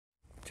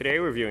Today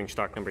we're reviewing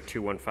stock number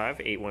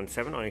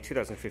 215817 on a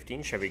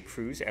 2015 Chevrolet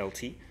Cruze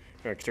LT.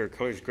 Our exterior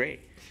color is gray.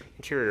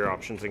 Interior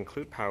options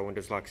include power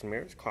windows, locks and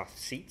mirrors, cloth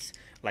seats,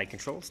 light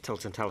controls,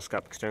 tilt and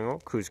telescopic steering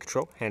wheel, cruise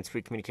control,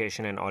 hands-free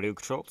communication and audio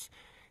controls,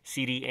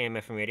 CD, AM,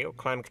 FM radio,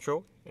 climate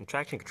control, and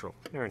traction control.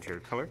 Our interior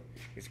color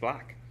is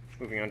black.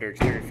 Moving on to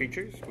exterior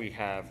features, we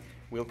have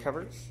wheel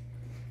covers,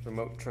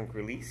 remote trunk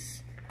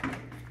release,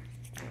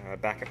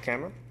 backup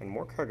camera, and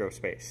more cargo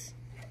space.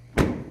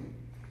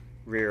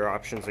 Rear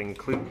options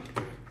include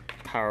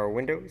power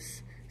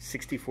windows,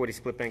 60/40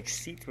 split bench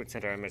seats with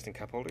center armrest and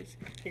cup holders.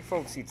 You can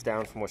fold the seats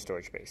down for more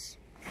storage space.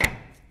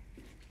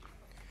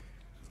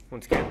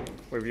 Once again,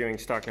 we're reviewing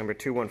stock number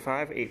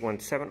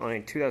 215817 on a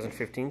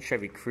 2015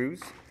 Chevy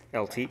Cruze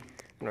LT,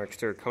 and our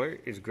exterior color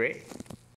is gray.